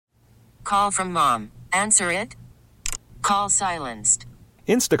call from mom. Answer it. Call silenced.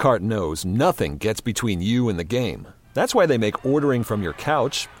 Instacart knows nothing gets between you and the game. That's why they make ordering from your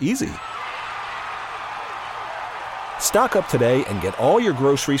couch easy. Stock up today and get all your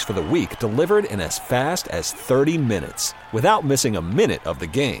groceries for the week delivered in as fast as 30 minutes without missing a minute of the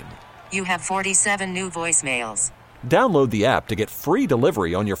game. You have 47 new voicemails. Download the app to get free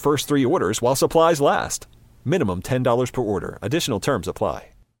delivery on your first 3 orders while supplies last. Minimum $10 per order. Additional terms apply.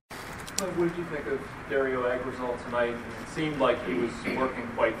 What did you think of Dario Agrizal tonight? It seemed like he was working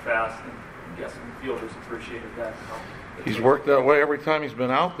quite fast, and I'm guessing the fielders appreciated that. He's worked that way every time he's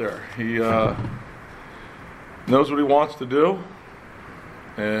been out there. He knows what he wants to do,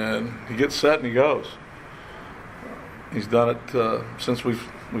 and he gets set and he goes. He's done it since we've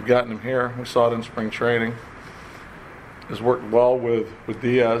gotten him here. We saw it in spring training. Has worked well with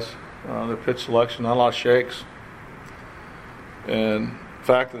Diaz. Their pitch selection, not a lot of shakes. And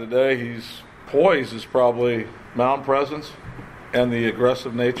fact of the day, he's poise is probably mound presence and the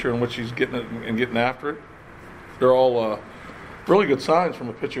aggressive nature in which he's getting it and getting after it. They're all really good signs from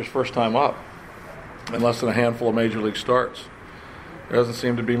a pitcher's first time up in less than a handful of major league starts. There doesn't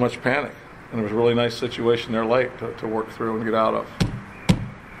seem to be much panic, and it was a really nice situation there late to work through and get out of.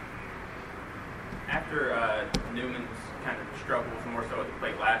 After Newman's kind of struggles more so at the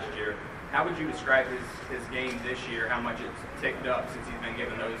plate last year, how would you describe his game this year, how much it's ticked up since he's been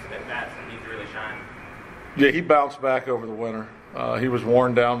given those at-bats and he's really shined? Yeah, he bounced back over the winter. He was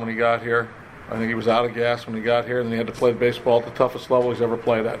worn down when he got here. I think he was out of gas when he got here, and then he had to play baseball at the toughest level he's ever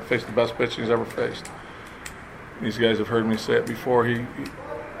played at, faced the best pitching he's ever faced. These guys have heard me say it before. He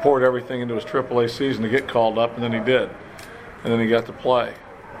poured everything into his AAA season to get called up, and then he did. And then he got to play.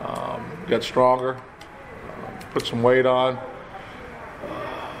 Got stronger, put some weight on,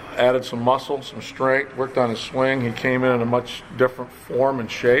 added some muscle, some strength, worked on his swing. He came in a much different form and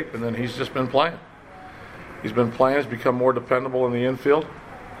shape, and then he's just been playing. He's been playing. He's become more dependable in the infield,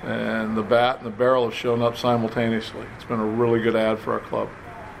 and the bat and the barrel have shown up simultaneously. It's been a really good ad for our club.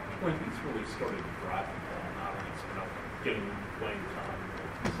 When he's really started to drive the ball now, and it's been getting playing time.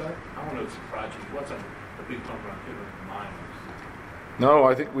 I don't know, it's surprising. He wasn't a big home run hitter in the minors. No,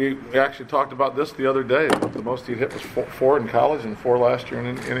 I think we actually talked about this the other day. The most he'd hit was 4 in college and 4 last year in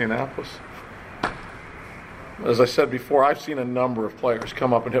Indianapolis. As I said before, I've seen a number of players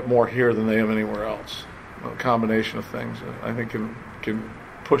come up and hit more here than they have anywhere else. A combination of things I think can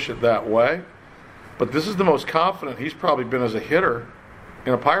push it that way. But this is the most confident he's probably been as a hitter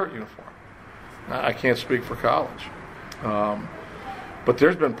in a Pirate uniform. I can't speak for college. But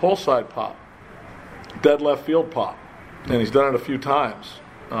there's been pull side pop, dead left field pop. And he's done it a few times.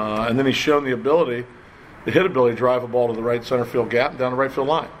 And then he's shown the ability to drive a ball to the right center field gap and down the right field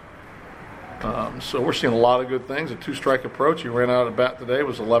line. So we're seeing a lot of good things. A 2-strike approach. He ran out at bat today,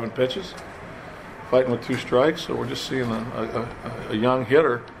 was 11 pitches, fighting with 2 strikes. So we're just seeing a young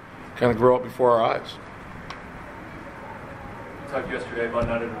hitter kind of grow up before our eyes. You talked yesterday about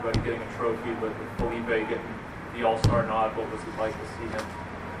not everybody getting a trophy, but with Felipe getting the All-Star nod, what was it like to see him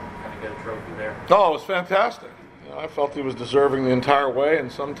kind of get a trophy there? Oh, it was fantastic. I felt he was deserving the entire way,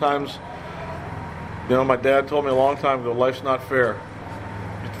 and sometimes, my dad told me a long time ago, life's not fair.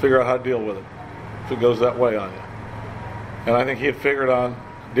 You have to figure out how to deal with it if it goes that way on you. And I think he had figured on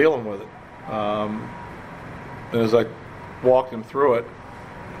dealing with it. And as I walked him through it,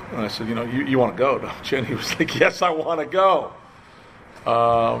 and I said, you want to go, don't you? And he was like, yes, I want to go.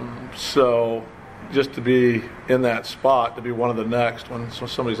 So just to be in that spot, to be one of the next when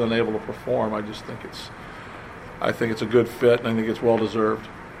somebody's unable to perform, I think it's a good fit, and I think it's well-deserved.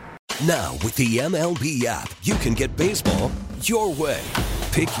 Now, with the MLB app, you can get baseball your way.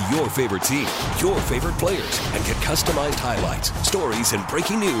 Pick your favorite team, your favorite players, and get customized highlights, stories, and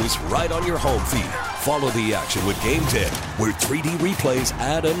breaking news right on your home feed. Follow the action with Game Day, where 3D replays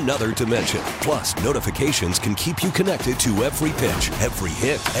add another dimension. Plus, notifications can keep you connected to every pitch, every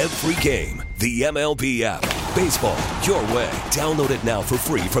hit, every game. The MLB app. Baseball your way. Download it now for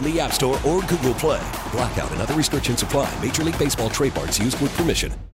free from the App Store or Google Play. Blackout and other restrictions apply. Major League Baseball trademarks used with permission.